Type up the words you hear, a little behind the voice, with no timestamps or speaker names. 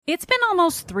It's been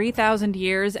almost 3,000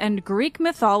 years, and Greek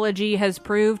mythology has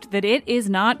proved that it is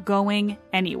not going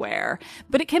anywhere.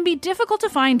 But it can be difficult to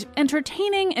find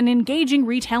entertaining and engaging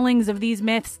retellings of these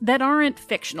myths that aren't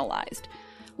fictionalized.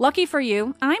 Lucky for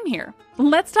you, I'm here.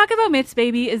 Let's Talk About Myths,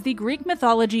 Baby is the Greek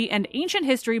mythology and ancient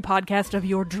history podcast of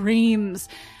your dreams.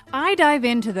 I dive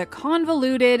into the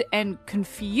convoluted and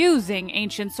confusing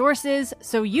ancient sources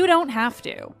so you don't have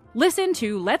to. Listen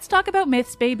to Let's Talk About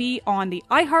Myths, Baby on the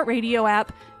iHeartRadio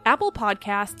app, Apple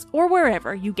Podcasts, or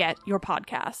wherever you get your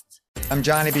podcasts. I'm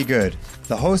Johnny B. Good,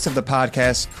 the host of the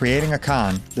podcast Creating a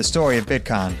Con, the story of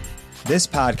Bitcoin. This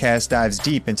podcast dives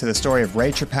deep into the story of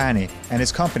Ray Trapani and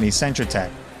his company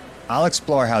Centratech. I'll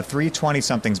explore how three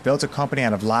 20-somethings built a company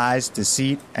out of lies,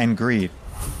 deceit, and greed.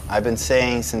 I've been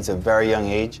saying since a very young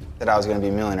age that I was going to be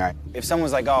a millionaire. If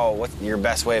someone's like, oh, what's your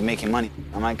best way of making money?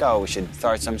 I'm like, oh, we should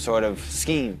start some sort of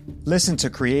scheme. Listen to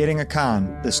Creating a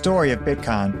Con, the story of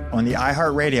Bitcoin on the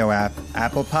iHeartRadio app,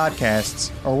 Apple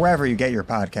Podcasts, or wherever you get your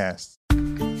podcasts.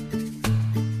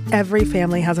 Every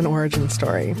family has an origin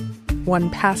story,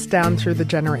 one passed down through the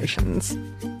generations.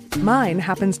 Mine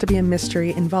happens to be a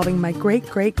mystery involving my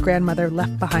great-great-grandmother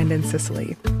left behind in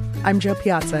Sicily. I'm Jo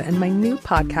Piazza, and my new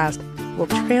podcast will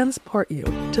transport you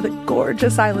to the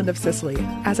gorgeous island of Sicily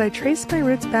as I trace my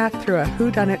roots back through a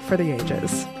whodunit for the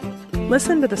ages.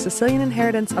 Listen to The Sicilian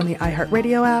Inheritance on the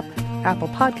iHeartRadio app, Apple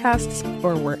Podcasts,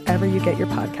 or wherever you get your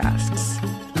podcasts.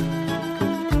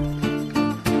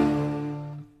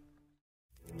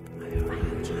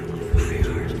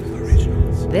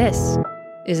 This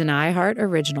is an iHeart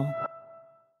Original.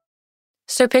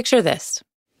 So picture this.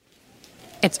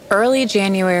 It's early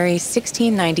January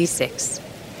 1696.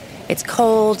 It's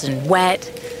cold and wet.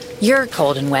 You're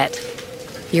cold and wet.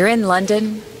 You're in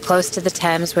London, close to the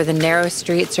Thames where the narrow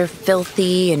streets are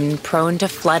filthy and prone to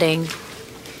flooding.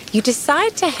 You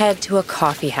decide to head to a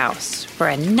coffee house for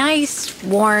a nice,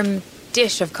 warm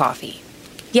dish of coffee.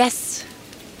 Yes,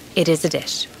 it is a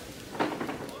dish.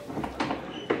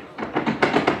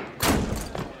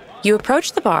 You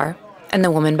approach the bar and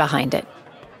the woman behind it.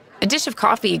 A dish of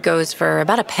coffee goes for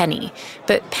about a penny,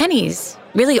 but pennies,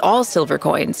 really all silver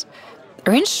coins,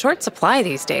 are in short supply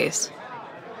these days.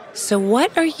 So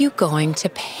what are you going to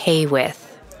pay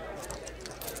with?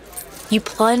 You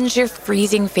plunge your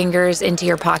freezing fingers into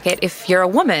your pocket. If you're a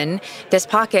woman, this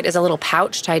pocket is a little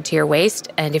pouch tied to your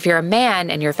waist, and if you're a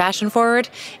man and you're fashion forward,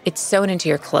 it's sewn into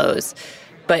your clothes.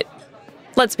 But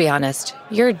let's be honest,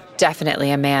 you're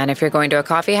definitely a man if you're going to a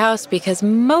coffee house because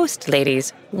most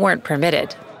ladies weren't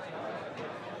permitted.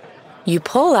 You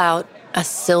pull out a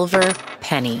silver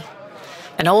penny,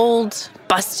 an old,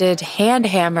 busted,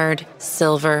 hand-hammered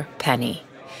silver penny,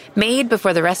 made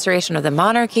before the restoration of the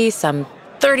monarchy some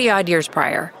 30-odd years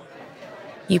prior.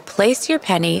 You place your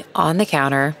penny on the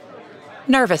counter,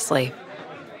 nervously.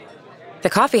 The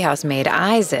coffeehouse maid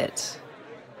eyes it,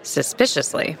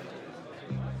 suspiciously.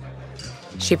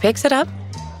 She picks it up,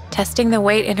 testing the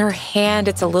weight in her hand.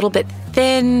 It's a little bit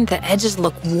thin, the edges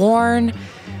look worn.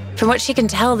 From what she can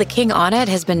tell, the king on it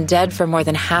has been dead for more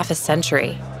than half a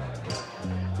century.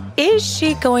 Is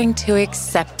she going to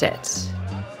accept it?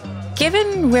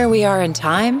 Given where we are in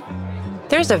time,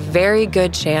 there's a very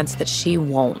good chance that she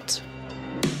won't.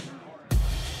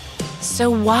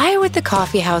 So why would the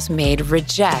coffeehouse maid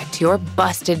reject your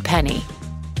busted penny?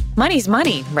 Money's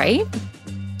money, right?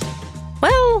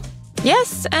 Well,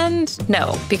 yes and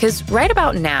no, because right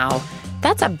about now,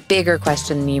 that's a bigger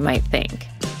question than you might think.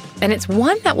 And it's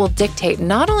one that will dictate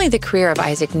not only the career of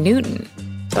Isaac Newton,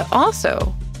 but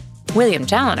also William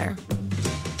Chaloner.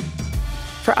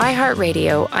 For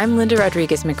iHeartRadio, I'm Linda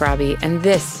Rodriguez-McRobbie, and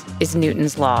this is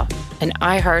Newton's Law, an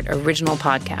iHeart original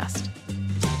podcast.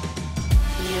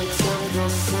 You took the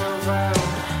silver,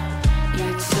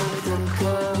 you took the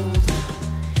gold.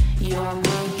 You're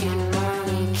making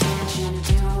money, can't you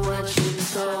do what you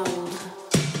told?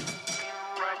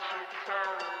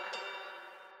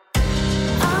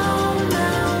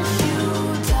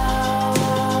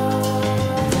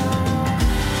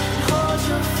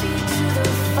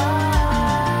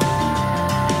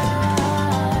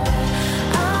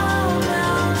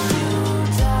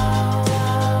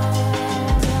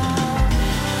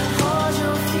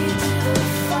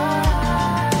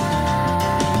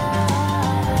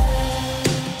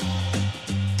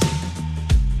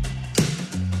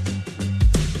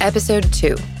 Episode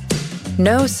 2,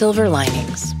 No Silver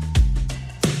Linings.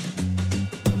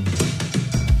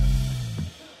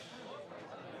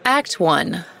 Act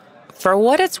 1, For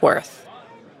What It's Worth.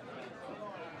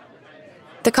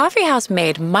 The coffeehouse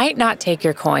maid might not take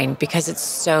your coin because it's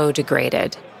so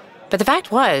degraded. But the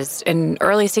fact was, in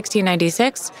early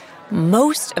 1696,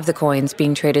 most of the coins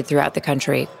being traded throughout the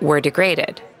country were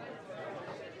degraded.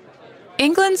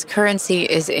 England's currency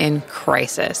is in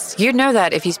crisis. You'd know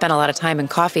that if you spent a lot of time in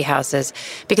coffee houses,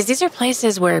 because these are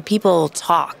places where people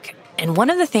talk. And one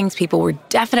of the things people were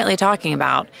definitely talking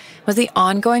about was the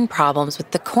ongoing problems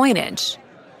with the coinage.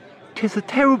 'Tis a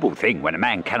terrible thing when a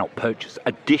man cannot purchase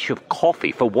a dish of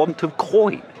coffee for want of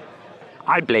coin.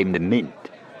 I blame the mint.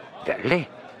 Verily,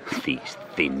 these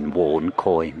thin, worn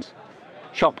coins.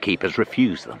 Shopkeepers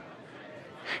refuse them.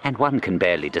 And one can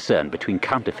barely discern between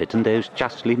counterfeit and those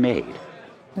justly made.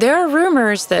 There are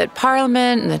rumors that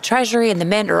Parliament and the Treasury and the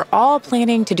Mint are all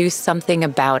planning to do something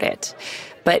about it.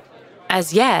 But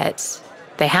as yet,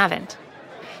 they haven't.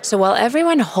 So while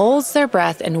everyone holds their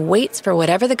breath and waits for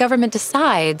whatever the government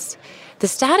decides, the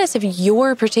status of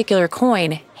your particular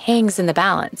coin hangs in the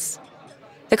balance.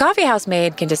 The coffeehouse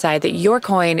maid can decide that your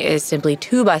coin is simply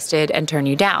too busted and turn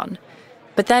you down.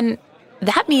 But then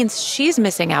that means she's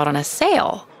missing out on a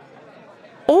sale.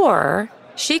 Or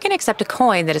she can accept a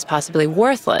coin that is possibly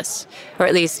worthless, or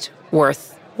at least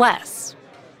worth less.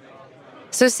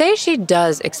 So say she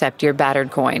does accept your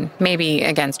battered coin, maybe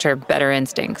against her better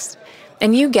instincts,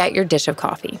 and you get your dish of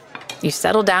coffee. You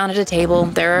settle down at a table,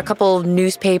 there are a couple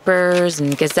newspapers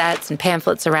and gazettes and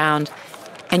pamphlets around,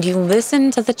 and you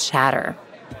listen to the chatter.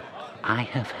 I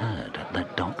have heard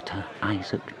that Dr.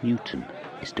 Isaac Newton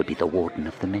is to be the warden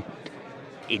of the Mint.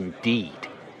 Indeed.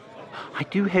 I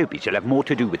do hope he shall have more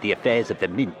to do with the affairs of the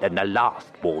Mint than the last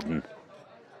warden.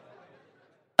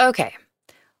 Okay,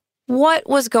 what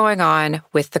was going on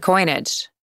with the coinage?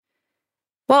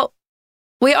 Well,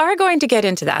 we are going to get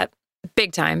into that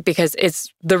big time because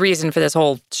it's the reason for this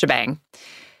whole shebang.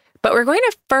 But we're going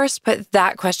to first put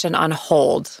that question on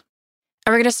hold.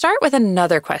 And we're going to start with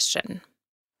another question.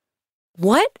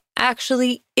 What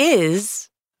actually is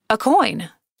a coin?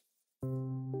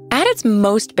 At its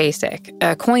most basic,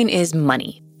 a coin is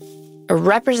money, a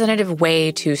representative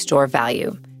way to store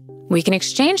value. We can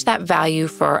exchange that value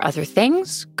for other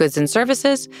things, goods and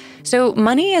services. So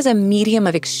money is a medium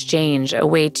of exchange, a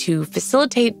way to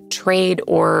facilitate trade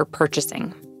or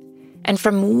purchasing. And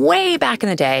from way back in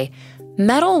the day,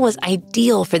 metal was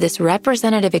ideal for this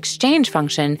representative exchange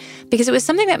function because it was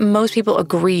something that most people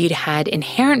agreed had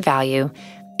inherent value.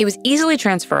 It was easily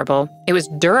transferable, it was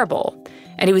durable,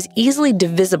 and it was easily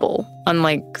divisible,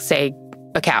 unlike, say,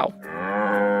 a cow.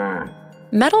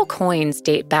 Metal coins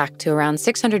date back to around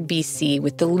 600 BC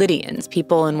with the Lydians,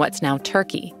 people in what's now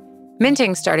Turkey.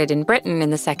 Minting started in Britain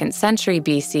in the 2nd century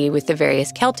BC with the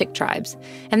various Celtic tribes,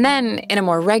 and then in a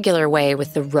more regular way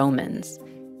with the Romans.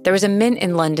 There was a mint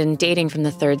in London dating from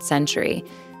the 3rd century,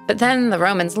 but then the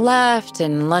Romans left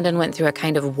and London went through a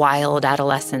kind of wild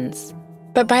adolescence.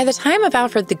 But by the time of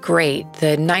Alfred the Great,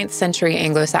 the 9th century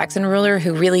Anglo-Saxon ruler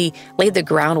who really laid the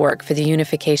groundwork for the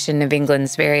unification of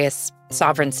England's various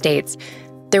sovereign states,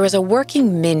 there was a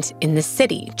working mint in the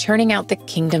city churning out the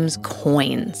kingdom's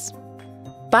coins.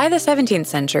 By the 17th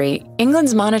century,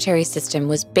 England's monetary system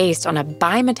was based on a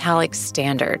bimetallic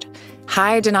standard,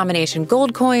 high-denomination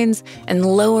gold coins and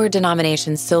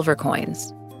lower-denomination silver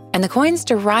coins. And the coins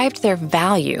derived their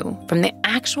value from the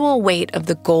actual weight of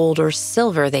the gold or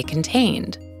silver they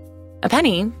contained. A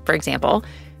penny, for example,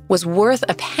 was worth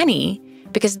a penny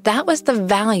because that was the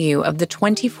value of the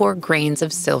 24 grains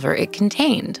of silver it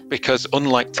contained. Because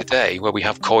unlike today, where we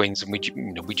have coins and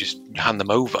we just hand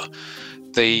them over,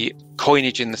 the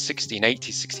coinage in the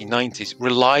 1680s, 1690s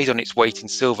relied on its weight in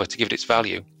silver to give it its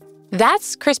value.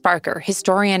 That's Chris Barker,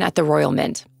 historian at the Royal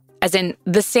Mint. As in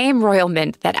the same Royal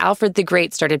Mint that Alfred the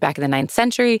Great started back in the 9th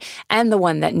century, and the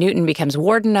one that Newton becomes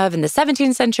warden of in the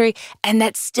 17th century, and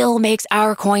that still makes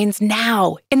our coins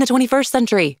now in the 21st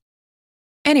century.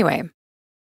 Anyway,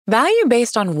 value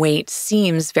based on weight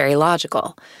seems very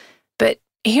logical. But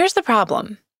here's the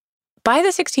problem. By the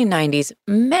 1690s,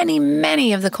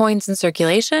 many of the coins in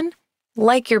circulation,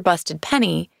 like your busted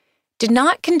penny, did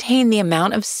not contain the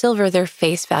amount of silver their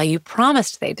face value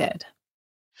promised they did.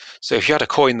 So if you had a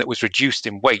coin that was reduced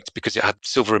in weight because it had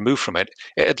silver removed from it,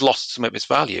 it had lost some of its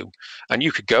value. And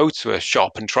you could go to a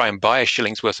shop and try and buy a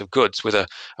shilling's worth of goods with a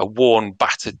worn,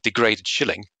 battered, degraded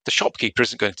shilling. The shopkeeper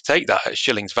isn't going to take that at a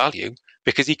shilling's value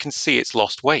because he can see it's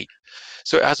lost weight.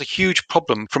 So it has a huge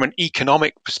problem from an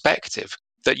economic perspective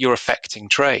that you're affecting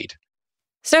trade.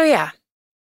 So yeah,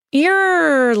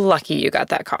 you're lucky you got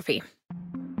that coffee.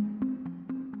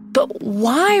 But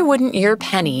why wouldn't your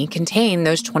penny contain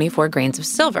those 24 grains of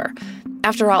silver?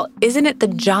 After all, isn't it the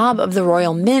job of the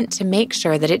Royal Mint to make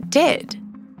sure that it did?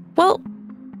 Well,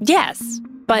 yes,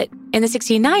 but in the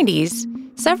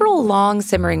 1690s, several long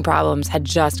simmering problems had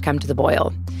just come to the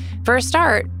boil. For a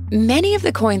start, many of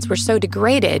the coins were so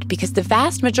degraded because the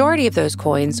vast majority of those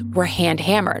coins were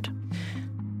hand-hammered.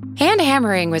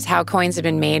 Hand-hammering was how coins had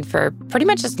been made for pretty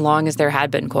much as long as there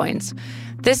had been coins.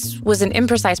 This was an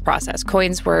imprecise process.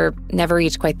 Coins were never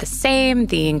each quite the same.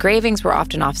 The engravings were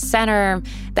often off-center.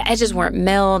 The edges weren't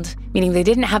milled, meaning they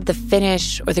didn't have the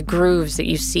finish or the grooves that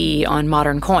you see on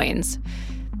modern coins.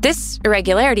 This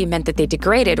irregularity meant that they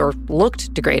degraded or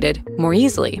looked degraded more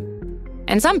easily.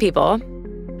 And some people,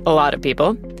 a lot of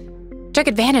people, took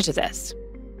advantage of this.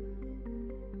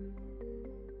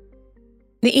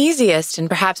 The easiest and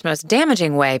perhaps most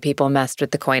damaging way people messed with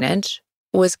the coinage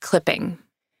was clipping.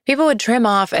 People would trim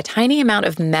off a tiny amount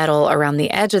of metal around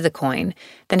the edge of the coin,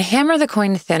 then hammer the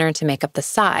coin thinner to make up the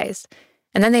size.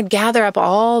 And then they'd gather up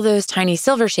all those tiny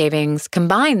silver shavings,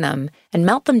 combine them, and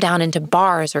melt them down into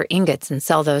bars or ingots and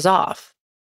sell those off.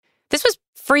 This was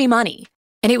free money,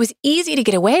 and it was easy to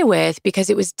get away with because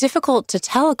it was difficult to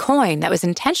tell a coin that was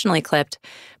intentionally clipped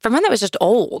from one that was just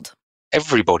old.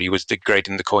 Everybody was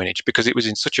degrading the coinage because it was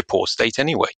in such a poor state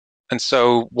anyway. And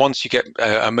so once you get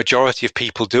a majority of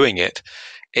people doing it,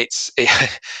 it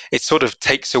sort of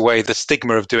takes away the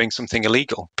stigma of doing something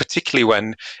illegal, particularly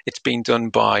when it's being done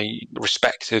by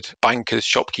respected bankers,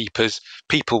 shopkeepers.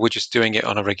 People were just doing it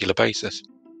on a regular basis.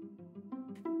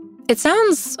 It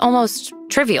sounds almost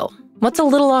trivial. What's a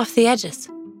little off the edges?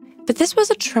 But this was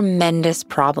a tremendous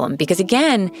problem because,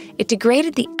 again, it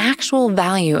degraded the actual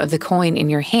value of the coin in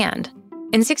your hand.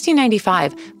 In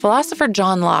 1695, philosopher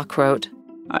John Locke wrote,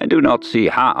 I do not see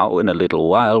how, in a little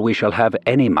while, we shall have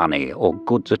any money or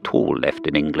goods at all left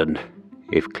in England,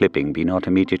 if clipping be not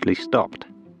immediately stopped.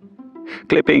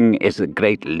 Clipping is a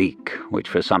great leak, which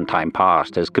for some time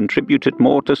past has contributed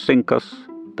more to sink us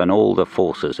than all the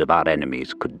forces of our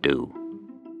enemies could do.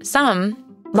 Some,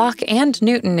 Locke and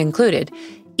Newton included,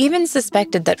 even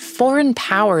suspected that foreign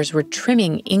powers were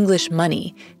trimming English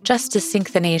money just to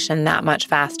sink the nation that much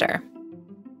faster.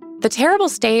 The terrible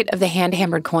state of the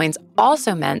hand-hammered coins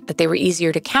also meant that they were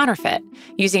easier to counterfeit,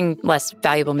 using less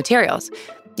valuable materials.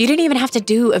 You didn't even have to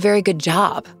do a very good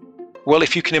job. Well,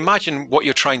 if you can imagine what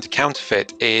you're trying to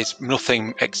counterfeit is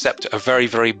nothing except a very,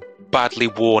 very badly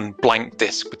worn blank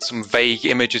disc with some vague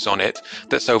images on it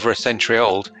that's over a century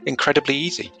old, incredibly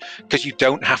easy. Because you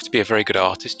don't have to be a very good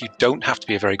artist, you don't have to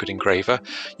be a very good engraver.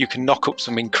 You can knock up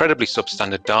some incredibly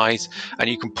substandard dies and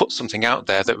you can put something out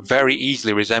there that very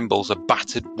easily resembles a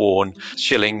battered, worn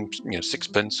shilling,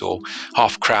 sixpence or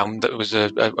half crown that was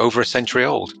over a century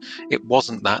old. It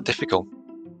wasn't that difficult.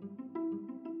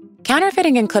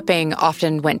 Counterfeiting and clipping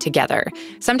often went together.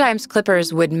 Sometimes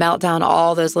clippers would melt down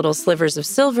all those little slivers of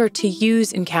silver to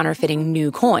use in counterfeiting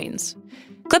new coins.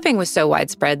 Clipping was so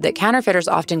widespread that counterfeiters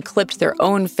often clipped their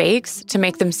own fakes to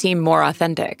make them seem more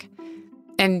authentic.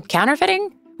 And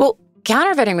counterfeiting? Well,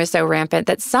 counterfeiting was so rampant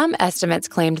that some estimates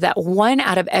claimed that 1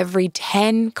 out of every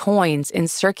 10 coins in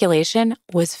circulation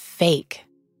was fake.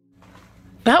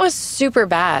 That was super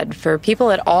bad for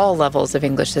people at all levels of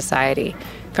English society,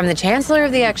 from the Chancellor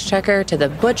of the Exchequer to the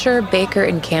butcher, baker,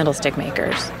 and candlestick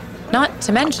makers, not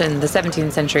to mention the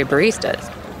 17th century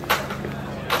baristas.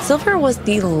 Silver was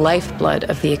the lifeblood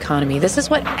of the economy. This is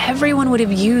what everyone would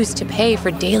have used to pay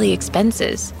for daily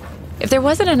expenses. If there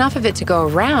wasn't enough of it to go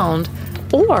around,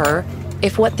 or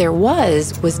if what there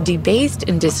was debased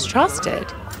and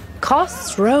distrusted,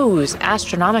 costs rose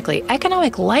astronomically.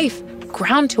 Economic life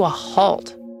ground to a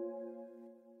halt.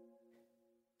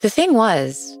 The thing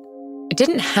was, it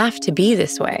didn't have to be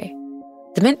this way.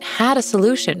 The Mint had a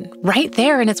solution right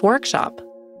there in its workshop.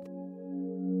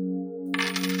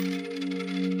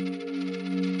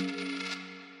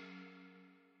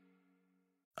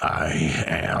 I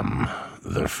am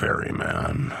the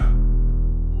ferryman.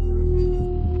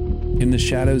 In the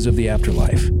shadows of the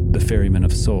afterlife, the Ferryman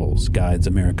of Souls guides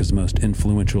America's most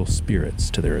influential spirits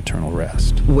to their eternal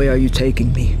rest. Where are you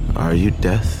taking me? Are you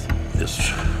death?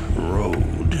 This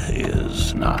road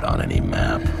is not on any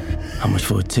map. How much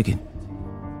for a ticket?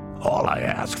 All I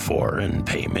ask for in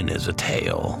payment is a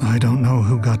tale. I don't know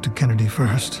who got to Kennedy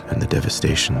first. And the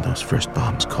devastation those first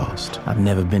bombs caused. I've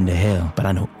never been to hell, but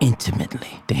I know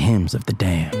intimately the hymns of the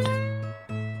damned.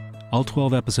 All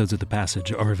 12 episodes of The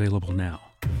Passage are available now.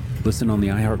 Listen on the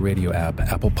iHeartRadio app,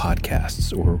 Apple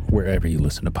Podcasts, or wherever you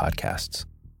listen to podcasts.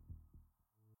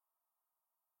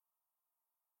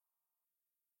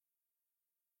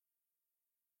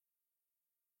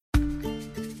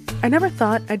 I never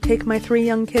thought I'd take my 3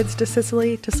 young kids to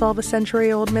Sicily to solve a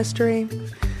century-old mystery.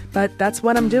 But that's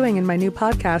what I'm doing in my new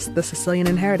podcast, The Sicilian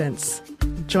Inheritance.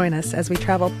 Join us as we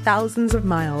travel thousands of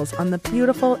miles on the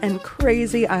beautiful and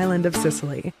crazy island of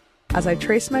Sicily. as I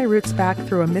trace my roots back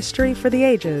through a mystery for the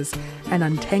ages and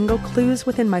untangle clues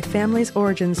within my family's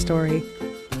origin story,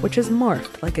 which has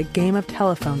morphed like a game of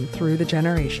telephone through the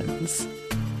generations.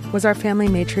 Was our family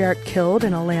matriarch killed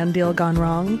in a land deal gone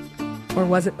wrong? Or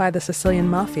was it by the Sicilian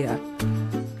mafia?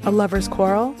 A lover's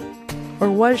quarrel?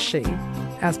 Or was she,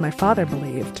 as my father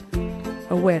believed,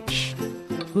 a witch?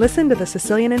 Listen to The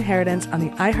Sicilian Inheritance on the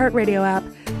iHeartRadio app,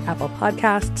 Apple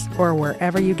Podcasts, or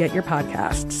wherever you get your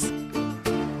podcasts.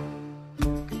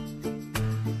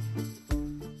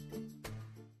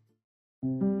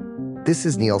 This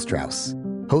is Neil Strauss,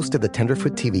 host of the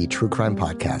Tenderfoot TV true crime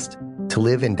podcast, To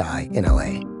Live and Die in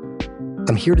LA.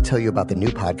 I'm here to tell you about the new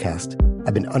podcast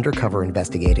I've been undercover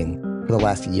investigating for the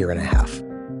last year and a half.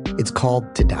 It's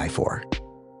called To Die For.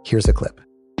 Here's a clip.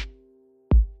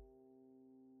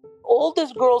 All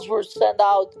these girls were sent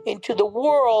out into the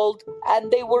world and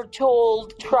they were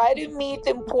told, try to meet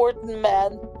important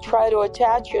men, try to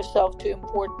attach yourself to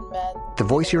important men. The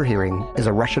voice you're hearing is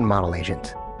a Russian model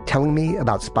agent telling me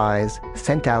about spies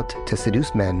sent out to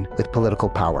seduce men with political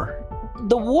power.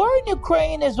 The war in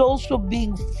Ukraine is also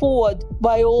being fought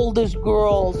by all these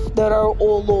girls that are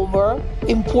all over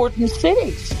important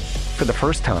cities. For the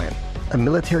first time, a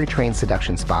military-trained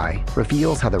seduction spy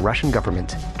reveals how the Russian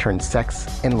government turned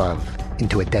sex and love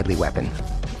into a deadly weapon.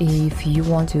 If you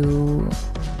want to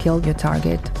kill your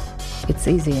target, it's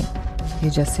easy.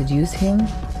 You just seduce him,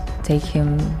 take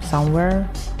him somewhere,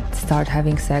 start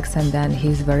having sex, and then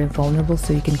he's very vulnerable,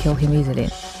 so you can kill him easily.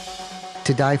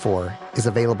 To Die For is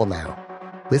available now.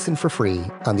 Listen for free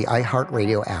on the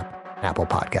iHeartRadio app, Apple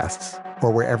Podcasts,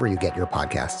 or wherever you get your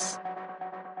podcasts.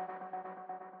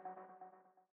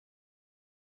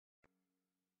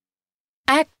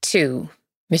 Act 2.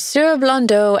 Monsieur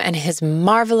Blondeau and his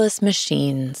marvelous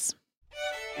machines.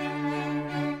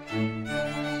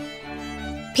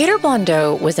 Peter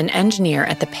Blondeau was an engineer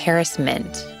at the Paris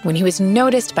Mint when he was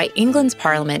noticed by England's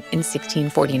Parliament in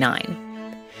 1649.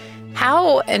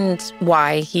 How and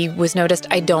why he was noticed,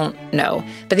 I don't know.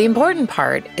 But the important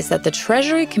part is that the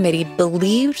Treasury Committee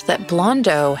believed that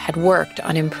Blondeau had worked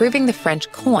on improving the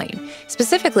French coin,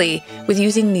 specifically with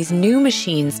using these new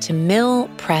machines to mill,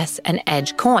 press, and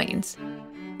edge coins,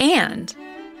 and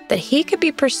that he could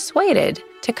be persuaded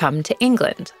to come to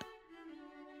England.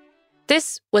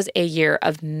 This was a year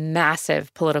of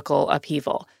massive political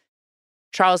upheaval.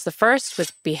 Charles I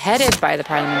was beheaded by the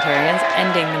parliamentarians,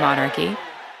 ending the monarchy.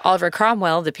 Oliver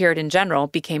Cromwell, the Puritan general,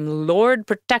 became Lord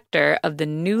Protector of the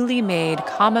newly made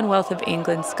Commonwealth of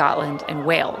England, Scotland, and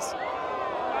Wales.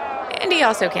 And he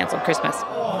also canceled Christmas.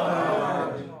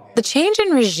 The change in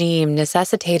regime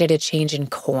necessitated a change in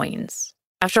coins.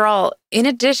 After all, in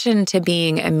addition to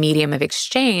being a medium of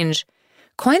exchange,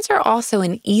 coins are also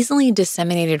an easily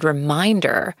disseminated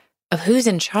reminder of who's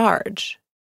in charge.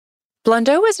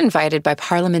 Blondeau was invited by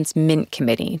Parliament's Mint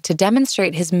Committee to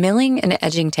demonstrate his milling and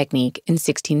edging technique in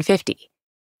 1650.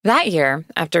 That year,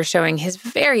 after showing his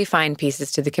very fine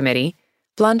pieces to the committee,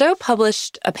 Blondeau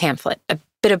published a pamphlet, a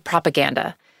bit of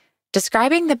propaganda,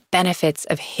 describing the benefits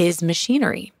of his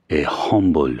machinery. A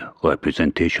humble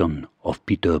representation of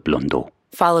Peter Blondeau.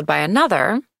 Followed by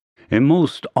another, A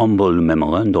most humble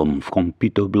memorandum from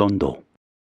Peter Blondeau.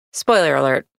 Spoiler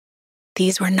alert,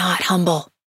 these were not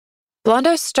humble.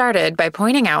 Blondeau started by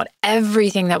pointing out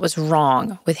everything that was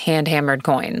wrong with hand-hammered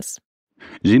coins.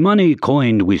 The money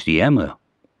coined with the hammer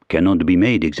cannot be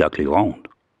made exactly round,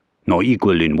 nor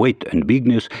equal in weight and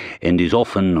bigness, and is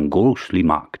often grossly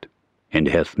marked, and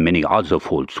hath many other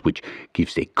faults which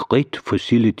gives a great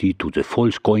facility to the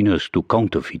false coiners to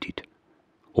counterfeit it,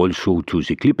 also to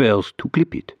the clippers to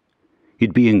clip it,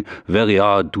 it being very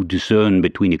hard to discern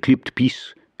between a clipped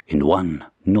piece and one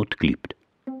not clipped.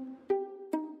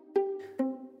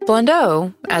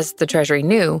 Blondeau, as the Treasury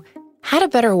knew, had a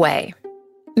better way.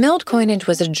 Milled coinage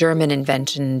was a German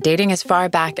invention dating as far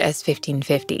back as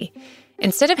 1550.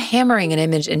 Instead of hammering an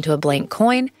image into a blank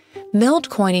coin, milled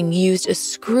coining used a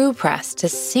screw press to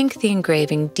sink the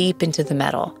engraving deep into the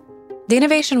metal. The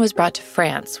innovation was brought to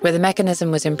France, where the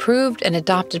mechanism was improved and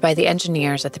adopted by the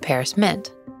engineers at the Paris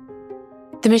Mint.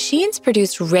 The machines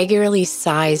produced regularly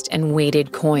sized and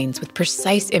weighted coins with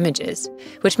precise images,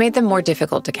 which made them more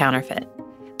difficult to counterfeit.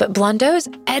 But Blondeau's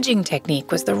edging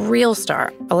technique was the real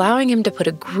star, allowing him to put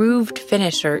a grooved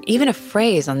finish or even a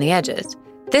phrase on the edges.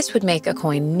 This would make a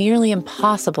coin nearly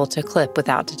impossible to clip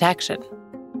without detection.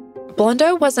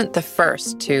 Blondeau wasn't the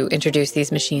first to introduce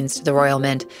these machines to the Royal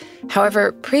Mint.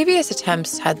 However, previous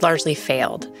attempts had largely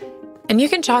failed. And you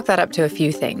can chalk that up to a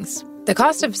few things. The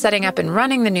cost of setting up and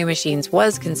running the new machines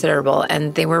was considerable,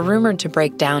 and they were rumored to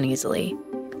break down easily.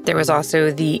 There was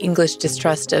also the English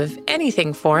distrust of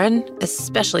anything foreign,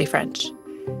 especially French.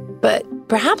 But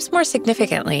perhaps more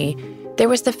significantly, there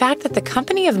was the fact that the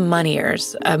Company of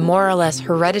Moneyers, a more or less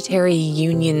hereditary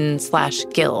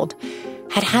union/guild,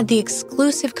 had had the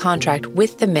exclusive contract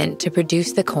with the mint to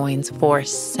produce the coins for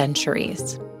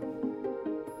centuries.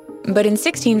 But in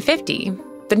 1650,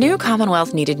 the new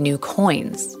Commonwealth needed new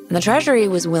coins, and the Treasury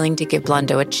was willing to give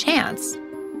Blondeau a chance.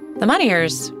 The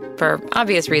Moneyers, for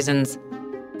obvious reasons,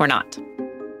 were not.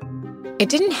 It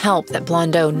didn't help that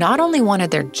Blondeau not only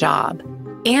wanted their job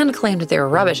and claimed that they were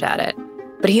rubbish at it,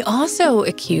 but he also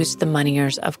accused the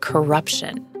Moneyers of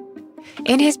corruption.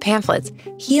 In his pamphlets,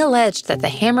 he alleged that the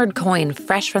hammered coin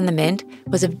fresh from the mint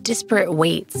was of disparate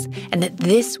weights and that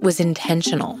this was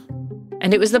intentional.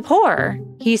 And it was the poor,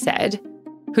 he said,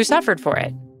 who suffered for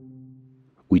it.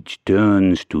 Which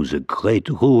turns to the great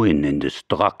ruin and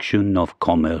destruction of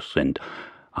commerce and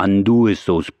undoes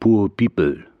those poor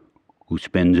people who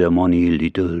spend their money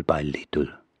little by little.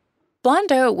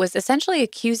 Blondeau was essentially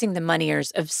accusing the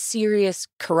Moneyers of serious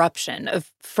corruption,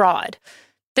 of fraud.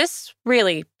 This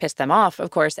really pissed them off, of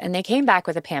course, and they came back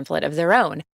with a pamphlet of their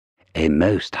own. A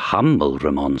most humble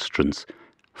remonstrance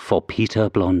for Peter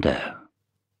Blondeau.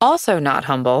 Also not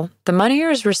humble, the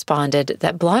Moneyers responded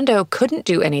that Blondeau couldn't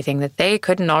do anything that they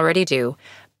couldn't already do,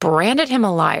 branded him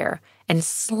a liar, and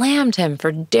slammed him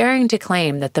for daring to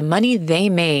claim that the money they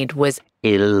made was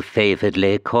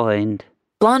ill-favoredly coined.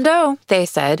 Blondeau, they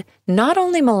said, not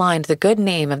only maligned the good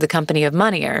name of the Company of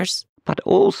Moneyers, but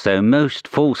also most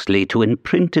falsely to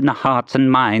imprint in the hearts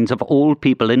and minds of all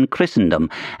people in Christendom,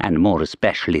 and more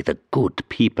especially the good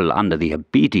people under the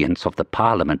obedience of the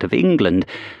Parliament of England,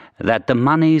 that the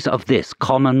moneys of this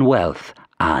commonwealth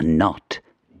are not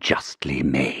justly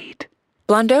made.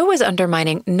 Blondeau was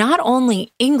undermining not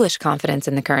only English confidence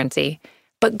in the currency,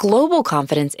 but global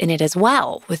confidence in it as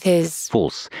well, with his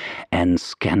false and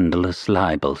scandalous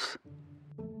libels.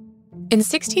 In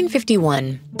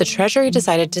 1651, the Treasury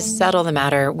decided to settle the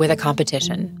matter with a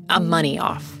competition, a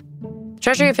money-off.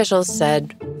 Treasury officials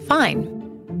said, fine.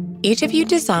 Each of you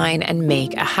design and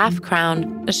make a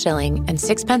half-crown, a shilling, and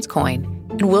 6-pence coin,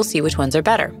 and we'll see which ones are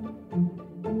better.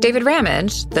 David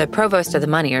Ramage, the provost of the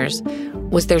Moneyers,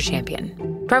 was their champion.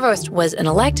 Provost was an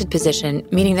elected position,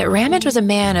 meaning that Ramage was a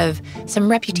man of some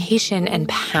reputation and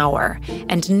power.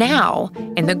 And now,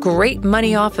 in the great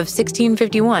money-off of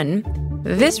 1651,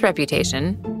 this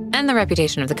reputation, and the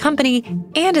reputation of the company,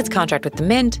 and its contract with the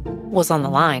mint, was on the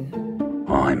line.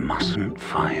 I mustn't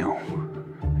fail.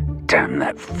 Damn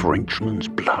that Frenchman's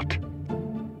blood.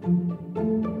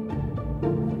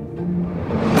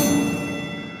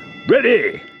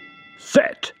 Ready,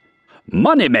 set,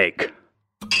 money make.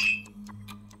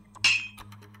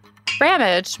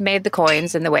 Ramage made the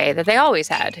coins in the way that they always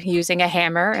had, using a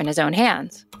hammer and his own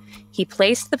hands. He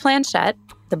placed the planchette,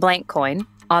 the blank coin,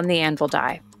 on the anvil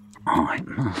die. I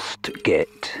must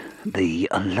get the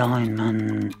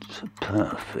alignment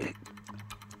perfect.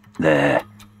 There.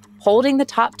 Holding the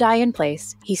top die in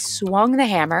place, he swung the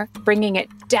hammer, bringing it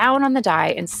down on the die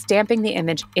and stamping the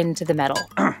image into the metal.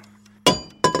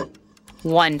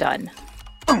 1 done.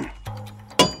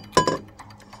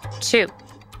 2.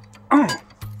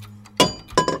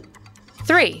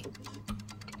 3.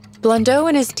 Blondeau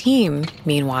and his team,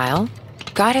 meanwhile,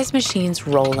 got his machines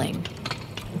rolling.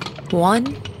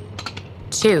 1,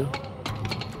 2,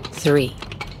 3.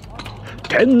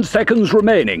 10 seconds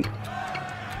remaining.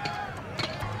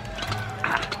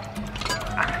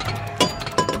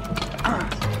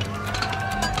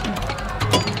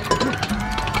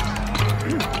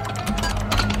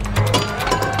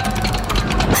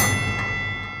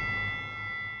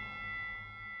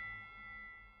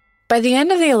 By the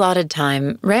end of the allotted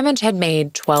time, Ramage had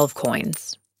made 12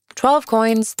 coins. 12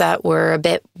 coins that were a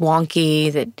bit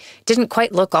wonky, that didn't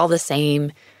quite look all the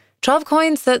same. 12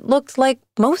 coins that looked like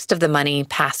most of the money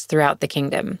passed throughout the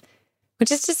kingdom.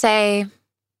 Which is to say,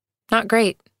 not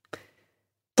great.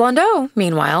 Blondeau,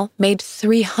 meanwhile, made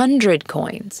 300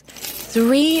 coins.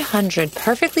 300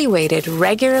 perfectly weighted,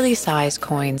 regularly sized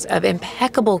coins of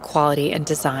impeccable quality and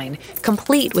design,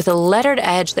 complete with a lettered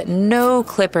edge that no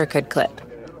clipper could clip.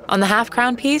 On the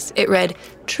half-crown piece, it read,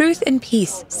 Truth and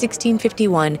Peace,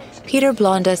 1651, Peter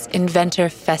Blondus, inventor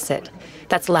fecit.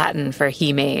 That's Latin for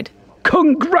he made.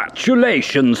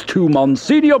 Congratulations to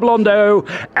Monsignor Blondeau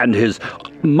and his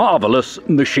marvelous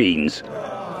machines.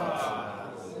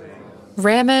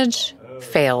 Ramage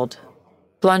failed.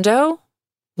 Blondeau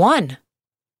won.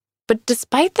 But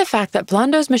despite the fact that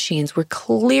Blondeau's machines were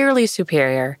clearly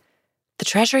superior, the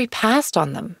Treasury passed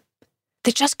on them.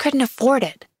 They just couldn't afford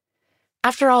it.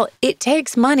 After all, it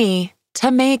takes money to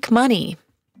make money.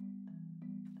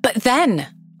 But then,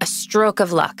 a stroke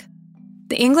of luck.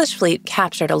 The English fleet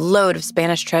captured a load of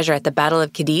Spanish treasure at the Battle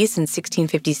of Cadiz in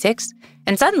 1656,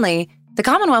 and suddenly, the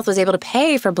Commonwealth was able to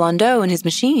pay for Blondeau and his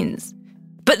machines.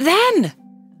 But then,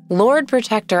 Lord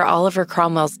Protector Oliver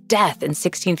Cromwell's death in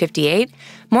 1658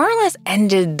 more or less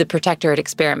ended the Protectorate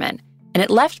experiment, and it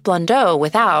left Blondeau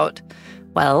without,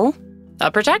 well,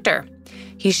 a protector.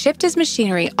 He shipped his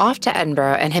machinery off to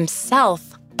Edinburgh and himself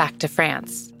back to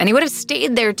France. And he would have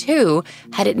stayed there too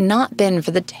had it not been for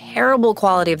the terrible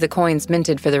quality of the coins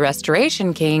minted for the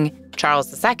Restoration King,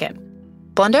 Charles II.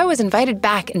 Blondeau was invited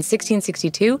back in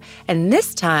 1662 and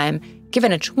this time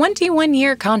given a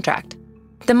 21-year contract.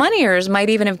 The moneyers might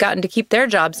even have gotten to keep their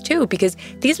jobs too because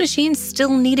these machines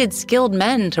still needed skilled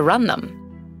men to run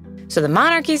them. So the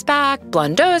monarchy's back,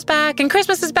 Blondeau's back, and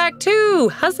Christmas is back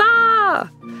too! Huzzah!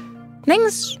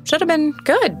 Things should have been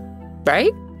good,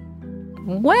 right?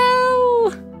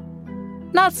 Well,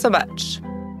 not so much.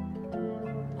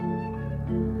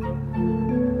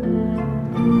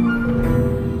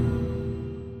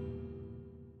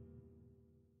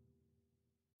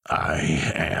 I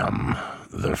am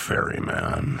the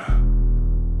ferryman.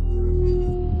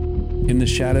 In the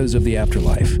shadows of the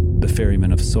afterlife, the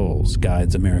Ferryman of Souls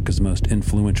guides America's most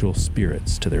influential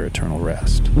spirits to their eternal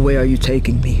rest. Where are you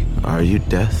taking me? Are you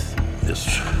death?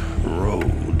 This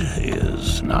road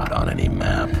is not on any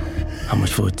map. How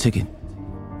much for a ticket?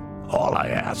 All I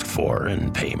ask for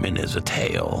in payment is a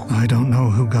tale. I don't know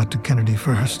who got to Kennedy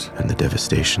first. And the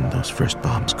devastation those first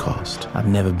bombs caused. I've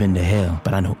never been to hell,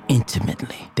 but I know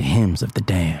intimately the hymns of the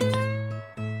damned.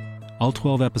 All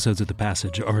 12 episodes of The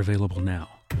Passage are available now.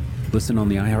 Listen on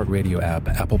the iHeartRadio app,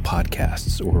 Apple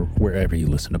Podcasts, or wherever you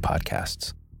listen to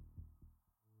podcasts.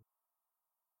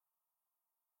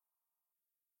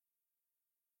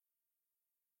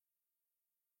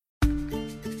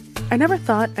 I never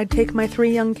thought I'd take my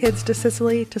 3 young kids to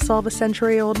Sicily to solve a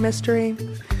century-old mystery.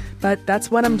 But that's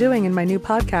what I'm doing in my new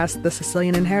podcast, The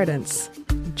Sicilian Inheritance.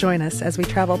 Join us as we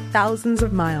travel thousands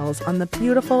of miles on the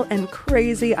beautiful and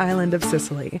crazy island of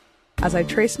Sicily, as I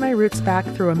trace my roots back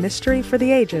through a mystery for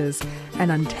the ages and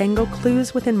untangle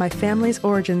clues within my family's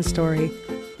origin story,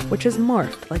 which has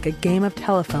morphed like a game of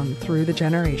telephone through the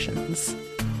generations.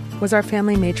 Was our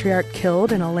family matriarch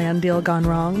killed in a land deal gone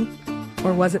wrong?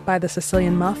 Or was it by the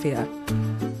Sicilian mafia?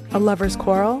 A lover's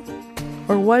quarrel?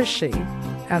 Or was she,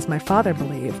 as my father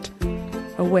believed,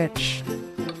 a witch?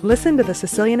 Listen to The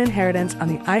Sicilian Inheritance on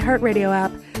the iHeartRadio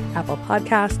app, Apple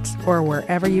Podcasts, or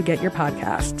wherever you get your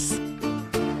podcasts.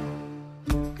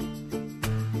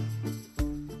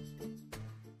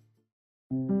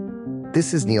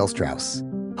 This is Neil Strauss,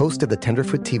 host of the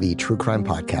Tenderfoot TV true crime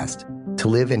podcast, To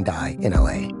Live and Die in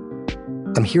LA.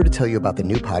 I'm here to tell you about the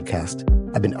new podcast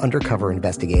I've been undercover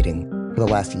investigating for the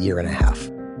last year and a half.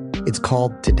 It's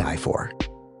called To Die For.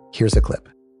 Here's a clip.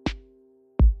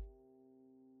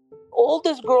 All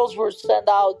these girls were sent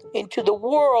out into the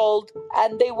world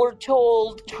and they were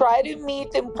told, try to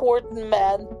meet important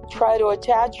men, try to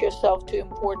attach yourself to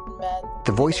important men.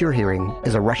 The voice you're hearing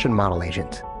is a Russian model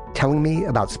agent telling me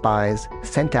about spies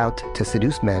sent out to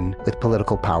seduce men with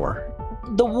political power.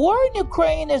 The war in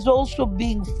Ukraine is also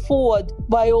being fought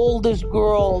by all these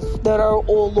girls that are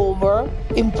all over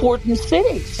important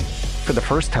cities. For the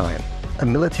first time, a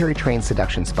military-trained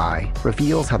seduction spy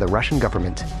reveals how the Russian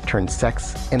government turned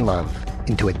sex and love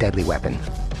into a deadly weapon.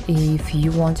 If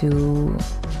you want to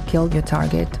kill your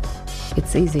target,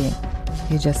 it's easy.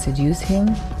 You just seduce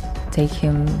him, take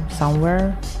him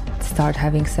somewhere, start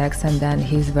having sex, and then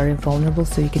he's very vulnerable,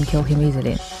 so you can kill him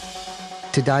easily.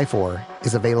 To Die For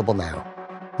is available now.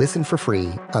 Listen for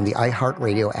free on the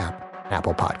iHeartRadio app,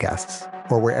 Apple Podcasts,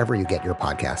 or wherever you get your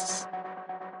podcasts.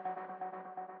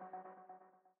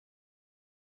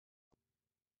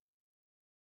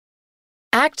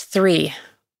 Act 3.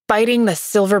 Biting the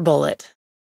Silver Bullet.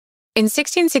 In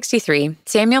 1663,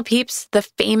 Samuel Pepys, the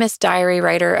famous diary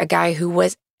writer, a guy who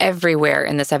was everywhere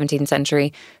in the 17th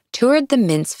century, toured the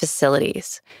Mint's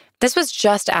facilities. This was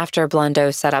just after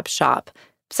Blondeau set up shop.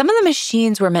 Some of the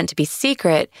machines were meant to be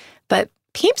secret, but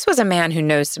Pepys was a man who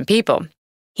knows some people.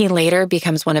 He later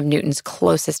becomes one of Newton's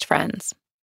closest friends.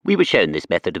 We were shown this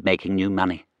method of making new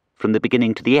money, from the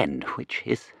beginning to the end, which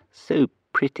is so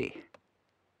pretty.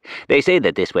 They say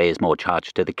that this way is more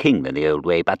charged to the king than the old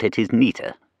way, but it is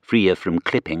neater, freer from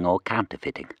clipping or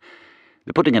counterfeiting.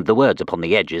 The putting of the words upon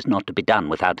the edge is not to be done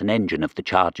without an engine of the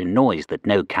charge and noise that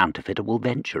no counterfeiter will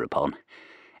venture upon.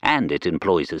 And it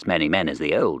employs as many men as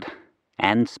the old,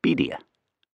 and speedier.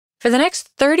 For the next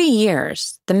 30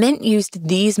 years, the Mint used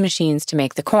these machines to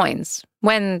make the coins,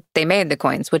 when they made the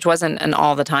coins, which wasn't an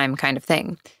all-the-time kind of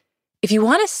thing. If you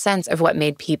want a sense of what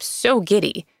made Pepys so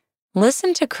giddy,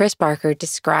 listen to Chris Barker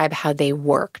describe how they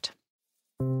worked.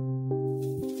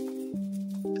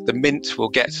 the mint will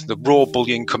get the raw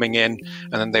bullion coming in,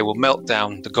 and then they will melt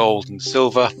down the gold and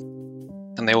silver,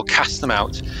 and they will cast them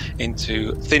out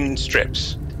into thin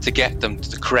strips to get them to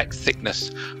the correct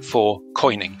thickness for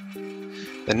coining.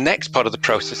 The next part of the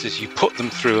process is you put them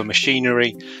through a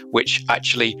machinery which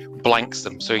actually blanks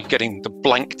them. So you're getting the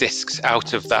blank discs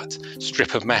out of that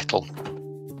strip of metal.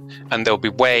 And they'll be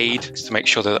weighed to make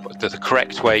sure that they're the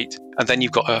correct weight. And then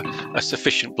you've got a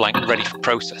sufficient blank ready for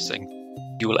processing.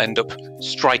 You will end up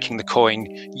striking the coin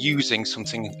using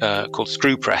something called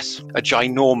screw press, a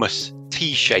ginormous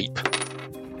T-shape.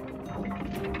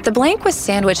 The blank was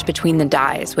sandwiched between the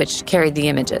dies, which carried the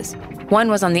images. One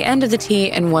was on the end of the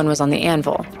T and one was on the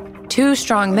anvil. Two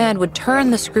strong men would turn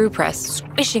the screw press,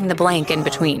 squishing the blank in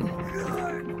between.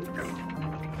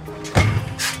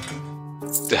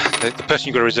 The person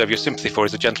you've got to reserve your sympathy for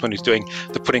is the gentleman who's doing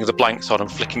the putting of the blanks on and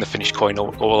flicking the finished coin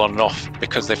all on and off,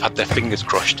 because they've had their fingers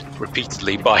crushed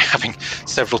repeatedly by having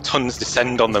several tons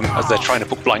descend on them as they're trying to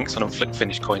put blanks on and flick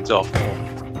finished coins off.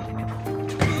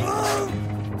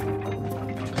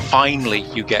 Finally,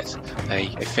 you get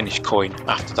a finished coin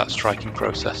after that striking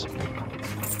process.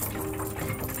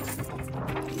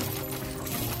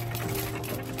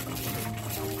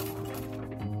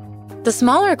 The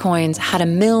smaller coins had a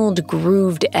milled,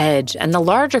 grooved edge, and the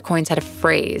larger coins had a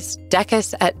phrase,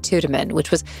 decus et tutemen,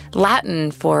 which was Latin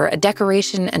for a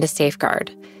decoration and a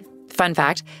safeguard. Fun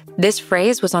fact, this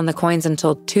phrase was on the coins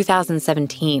until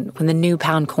 2017, when the new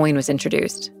pound coin was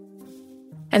introduced.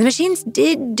 And the machines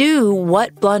did do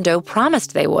what Blondeau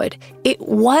promised they would. It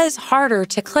was harder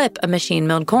to clip a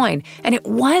machine-milled coin, and it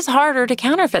was harder to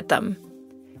counterfeit them.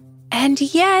 And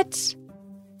yet,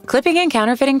 clipping and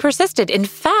counterfeiting persisted. In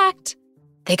fact,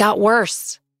 they got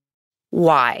worse.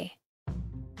 Why?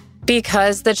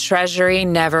 Because the Treasury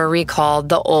never recalled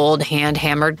the old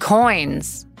hand-hammered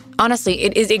coins. Honestly,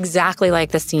 it is exactly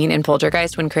like the scene in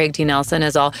Poltergeist when Craig T. Nelson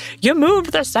is all, "You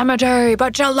moved the cemetery,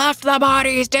 but you left the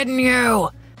bodies, didn't you?"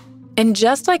 And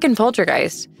just like in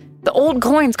Poltergeist, the old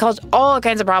coins caused all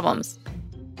kinds of problems.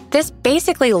 This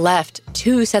basically left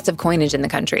two sets of coinage in the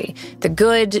country, the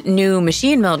good, new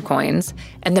machine-milled coins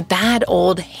and the bad,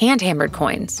 old hand-hammered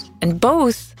coins, and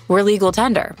both were legal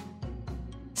tender.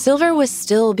 Silver was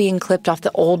still being clipped off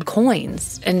the old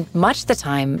coins, and much of the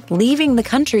time, leaving the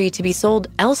country to be sold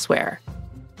elsewhere.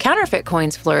 Counterfeit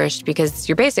coins flourished because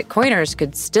your basic coiners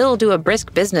could still do a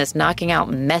brisk business knocking out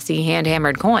messy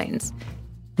hand-hammered coins.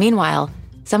 Meanwhile,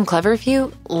 some clever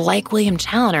few, like William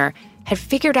Challoner, had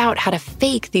figured out how to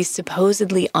fake these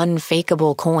supposedly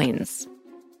unfakeable coins.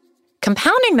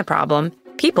 Compounding the problem,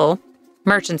 people,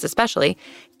 merchants especially,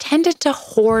 tended to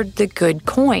hoard the good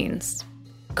coins.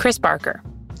 Chris Barker.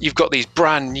 You've got these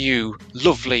brand new,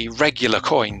 lovely, regular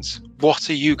coins. What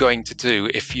are you going to do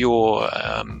if you're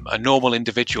a normal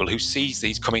individual who sees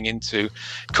these coming into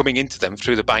them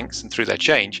through the banks and through their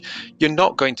change? You're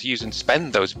not going to use and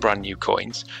spend those brand new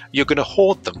coins. You're going to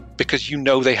hoard them because you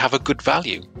know they have a good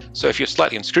value. So if you're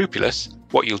slightly unscrupulous,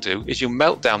 what you'll do is you'll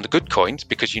melt down the good coins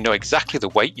because you know exactly the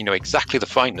weight, you know exactly the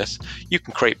fineness. You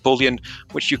can create bullion,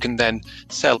 which you can then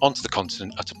sell onto the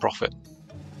continent at a profit.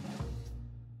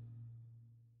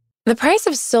 The price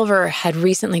of silver had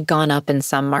recently gone up in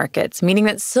some markets, meaning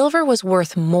that silver was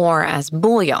worth more as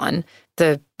bullion,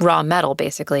 the raw metal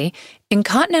basically, in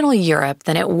continental Europe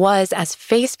than it was as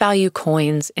face value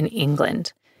coins in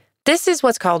England. This is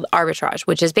what's called arbitrage,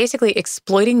 which is basically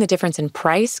exploiting the difference in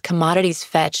price commodities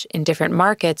fetch in different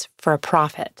markets for a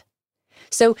profit.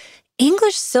 So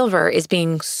English silver is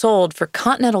being sold for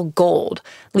continental gold,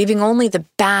 leaving only the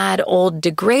bad, old,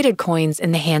 degraded coins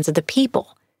in the hands of the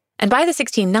people. And by the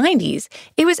 1690s,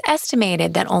 it was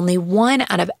estimated that only 1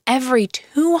 out of every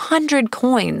 200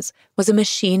 coins was a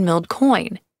machine-milled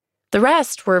coin. The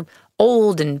rest were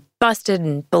old and busted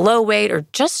and below weight or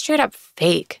just straight up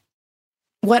fake.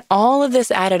 What all of this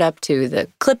added up to, the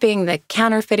clipping, the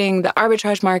counterfeiting, the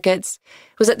arbitrage markets,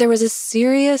 was that there was a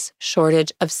serious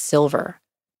shortage of silver.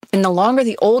 And the longer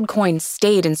the old coins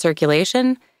stayed in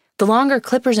circulation, the longer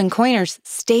clippers and coiners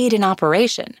stayed in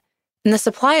operation. And the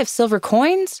supply of silver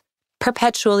coins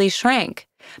perpetually shrank.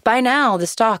 By now, the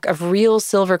stock of real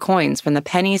silver coins from the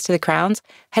pennies to the crowns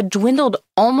had dwindled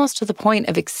almost to the point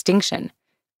of extinction.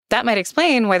 That might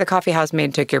explain why the coffeehouse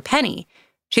maid took your penny.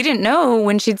 She didn't know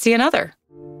when she'd see another.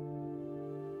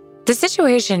 The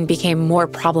situation became more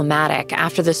problematic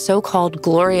after the so-called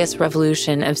Glorious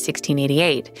Revolution of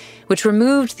 1688, which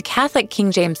removed the Catholic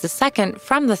King James II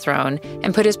from the throne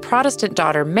and put his Protestant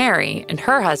daughter Mary and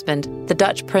her husband, the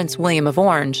Dutch Prince William of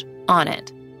Orange, on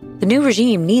it. The new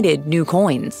regime needed new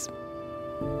coins.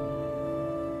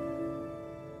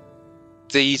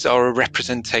 these are a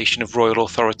representation of royal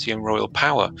authority and royal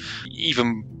power.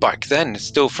 Even back then,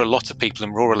 still for a lot of people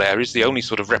in rural areas, the only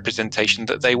sort of representation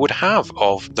that they would have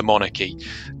of the monarchy.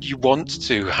 You want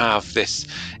to have this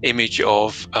image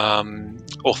of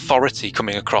authority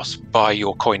coming across by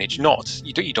your coinage. You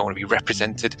don't want to be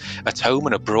represented at home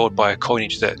and abroad by a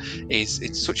coinage that is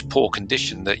in such poor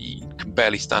condition that you can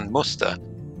barely stand muster.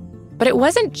 But it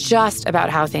wasn't just about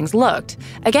how things looked.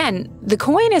 Again, the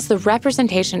coin is the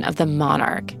representation of the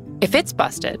monarch. If it's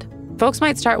busted, folks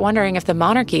might start wondering if the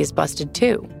monarchy is busted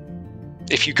too.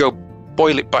 If you go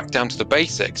boil it back down to the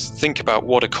basics, think about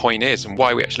what a coin is and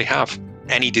why we actually have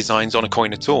any designs on a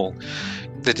coin at all.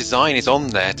 The design is on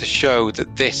there to show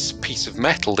that this piece of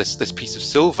metal, this piece of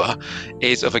silver,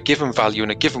 is of a given value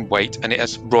and a given weight, and it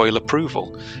has royal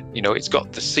approval. It's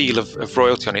got the seal of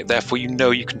royalty on it, therefore you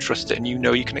can trust it and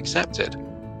you can accept it.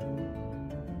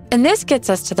 And this gets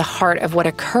us to the heart of what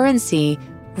a currency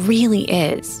really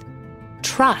is.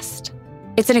 Trust.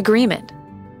 It's an agreement.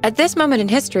 At this moment in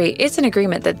history, it's an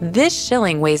agreement that this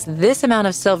shilling weighs this amount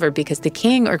of silver because the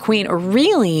king or queen, or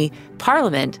really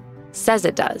Parliament, says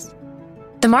it does.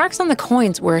 The marks on the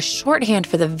coins were a shorthand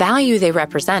for the value they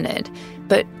represented,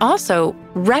 but also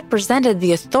represented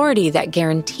the authority that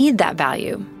guaranteed that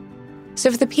value. So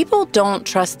if the people don't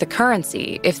trust the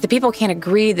currency, if the people can't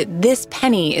agree that this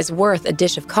penny is worth a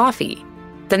dish of coffee,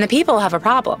 then the people have a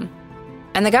problem.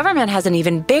 And the government has an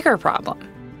even bigger problem.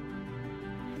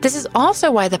 This is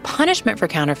also why the punishment for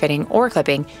counterfeiting or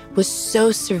clipping was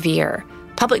so severe,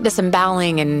 public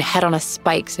disemboweling and head on a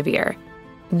spike severe.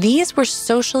 These were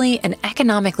socially and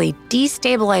economically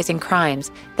destabilizing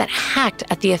crimes that hacked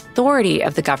at the authority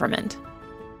of the government.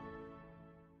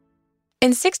 In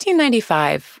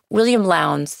 1695, William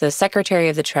Lowndes, the Secretary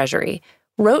of the Treasury,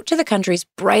 wrote to the country's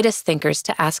brightest thinkers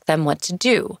to ask them what to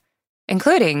do,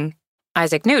 including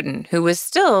Isaac Newton, who was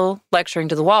still lecturing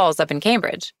to the walls up in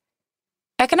Cambridge.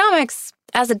 Economics,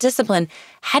 as a discipline,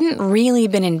 hadn't really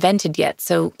been invented yet,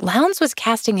 so Lowndes was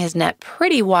casting his net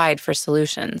pretty wide for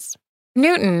solutions.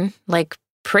 Newton, like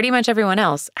pretty much everyone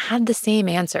else, had the same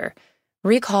answer.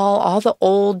 Recall all the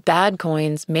old, bad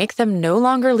coins, make them no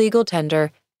longer legal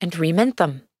tender, and remint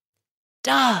them.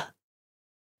 Duh!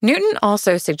 Newton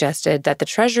also suggested that the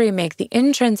Treasury make the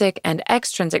intrinsic and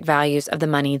extrinsic values of the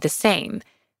money the same.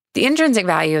 The intrinsic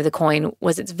value of the coin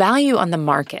was its value on the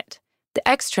market. The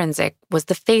extrinsic was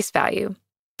the face value.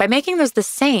 By making those the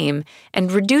same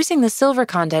and reducing the silver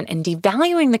content and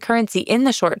devaluing the currency in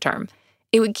the short term,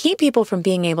 it would keep people from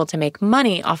being able to make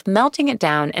money off melting it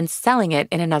down and selling it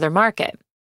in another market.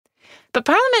 But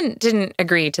Parliament didn't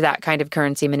agree to that kind of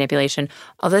currency manipulation,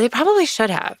 although they probably should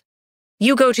have.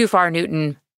 You go too far,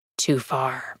 Newton. Too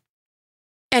far.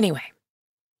 Anyway,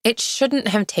 it shouldn't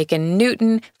have taken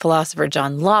Newton, philosopher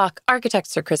John Locke, architect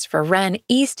Sir Christopher Wren,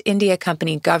 East India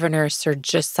Company Governor Sir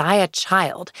Josiah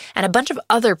Child, and a bunch of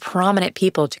other prominent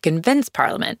people to convince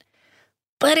Parliament.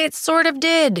 But it sort of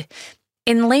did.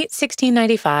 In late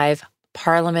 1695,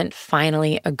 Parliament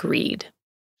finally agreed.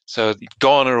 So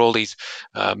gone are all these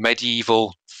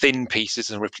medieval thin pieces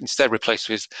and instead replaced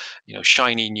with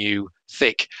shiny new,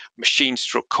 thick,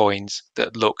 machine-struck coins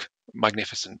that look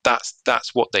magnificent.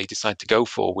 That's what they decided to go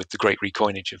for with the Great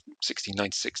Recoinage of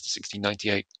 1696 to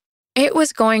 1698. It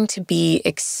was going to be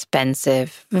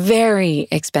expensive, very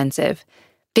expensive.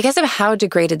 Because of how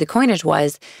degraded the coinage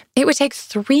was, it would take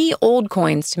 3 old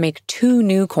coins to make 2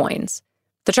 new coins.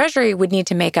 The Treasury would need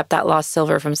to make up that lost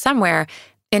silver from somewhere,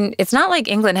 and it's not like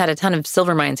England had a ton of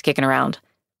silver mines kicking around.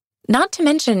 Not to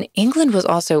mention, England was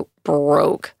also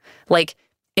broke. Like,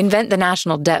 invent the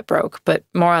national debt broke, but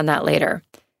more on that later.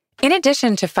 In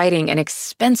addition to fighting an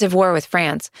expensive war with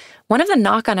France, one of the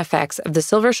knock-on effects of the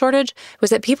silver shortage was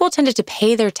that people tended to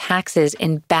pay their taxes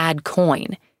in bad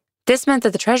coin. This meant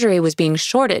that the Treasury was being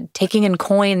shorted, taking in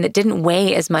coin that didn't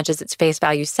weigh as much as its face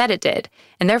value said it did,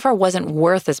 and therefore wasn't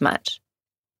worth as much.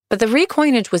 But the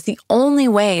recoinage was the only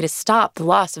way to stop the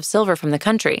loss of silver from the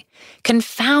country,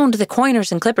 confound the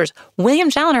coiners and clippers, William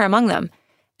Chaloner among them,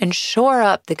 and shore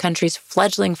up the country's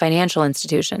fledgling financial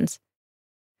institutions.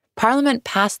 Parliament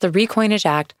passed the Recoinage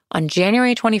Act on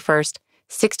January 21st,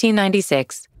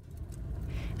 1696,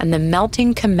 and the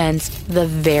melting commenced the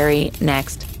very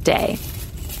next day.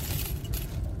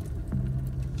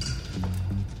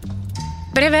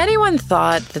 But if anyone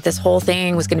thought that this whole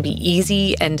thing was going to be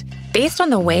easy, and based on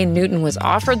the way Newton was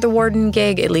offered the warden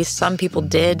gig, at least some people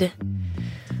did,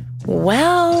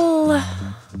 well...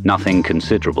 Nothing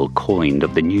considerable coined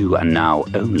of the new and now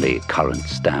only current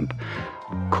stamp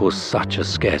caused such a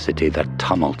scarcity that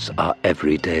tumults are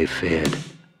every day feared.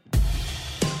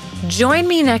 Join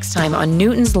me next time on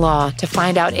Newton's Law to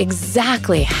find out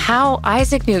exactly how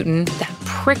Isaac Newton, that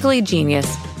prickly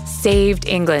genius saved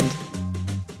England.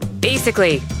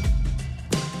 Basically.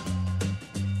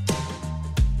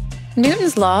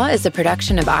 Newton's Law is a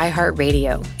production of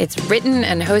iHeartRadio. It's written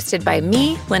and hosted by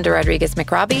me, Linda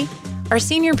Rodriguez-McRobbie. Our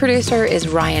senior producer is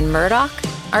Ryan Murdoch.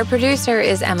 Our producer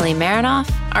is Emily Marinoff.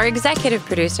 Our executive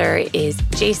producer is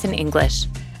Jason English.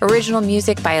 Original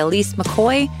music by Elise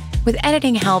McCoy, with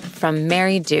editing help from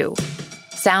Mary Dew.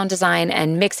 Sound design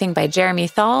and mixing by Jeremy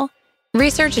Thal.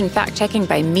 Research and fact-checking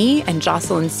by me and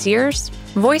Jocelyn Sears.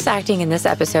 Voice acting in this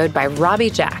episode by Robbie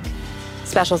Jack.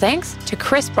 Special thanks to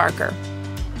Chris Barker.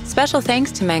 Special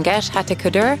thanks to Mangesh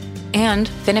Hattikudur and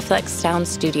Finiflex Sound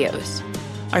Studios.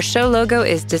 Our show logo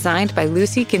is designed by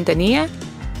Lucy Quintanilla.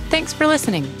 Thanks for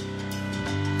listening.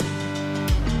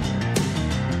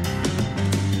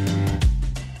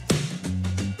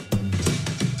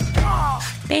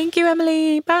 Thank you,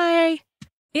 Emily. Bye.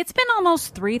 It's been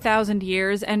almost 3,000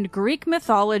 years, and Greek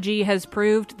mythology has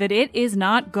proved that it is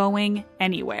not going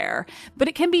anywhere. But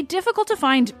it can be difficult to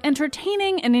find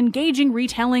entertaining and engaging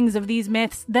retellings of these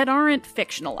myths that aren't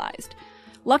fictionalized.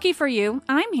 Lucky for you,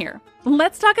 I'm here.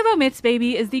 Let's Talk About Myths,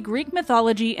 Baby is the Greek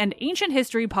mythology and ancient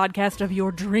history podcast of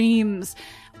your dreams.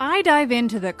 I dive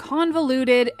into the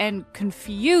convoluted and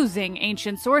confusing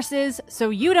ancient sources so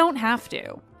you don't have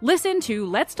to. Listen to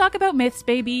Let's Talk About Myths,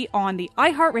 Baby on the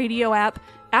iHeartRadio app,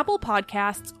 Apple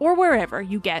Podcasts, or wherever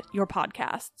you get your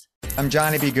podcasts. I'm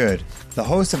Johnny B. Good, the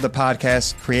host of the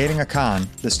podcast Creating a Con,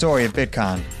 the story of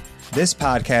Bitcon. This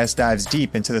podcast dives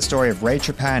deep into the story of Ray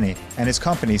Trapani and his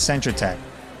company Centratech.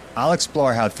 I'll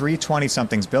explore how three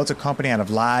 20-somethings built a company out of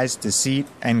lies, deceit,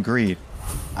 and greed.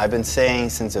 I've been saying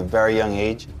since a very young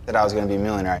age that I was going to be a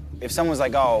millionaire. If someone's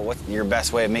like, oh, what's your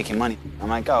best way of making money? I'm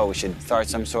like, oh, we should start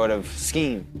some sort of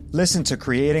scheme. Listen to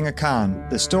Creating a Con,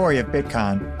 the story of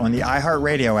Bitcon on the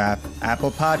iHeartRadio app,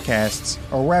 Apple Podcasts,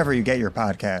 or wherever you get your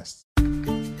podcasts.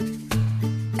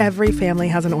 Every family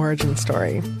has an origin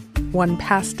story, one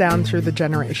passed down through the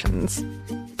generations.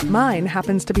 Mine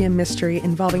happens to be a mystery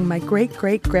involving my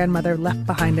great-great-grandmother left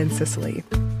behind in Sicily.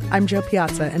 I'm Jo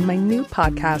Piazza, and my new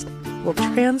podcast will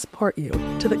transport you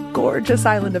to the gorgeous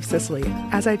island of Sicily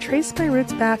as I trace my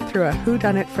roots back through a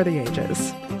whodunit for the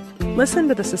ages. Listen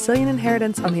to The Sicilian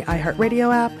Inheritance on the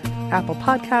iHeartRadio app, Apple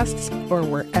Podcasts, or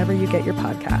wherever you get your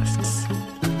podcasts.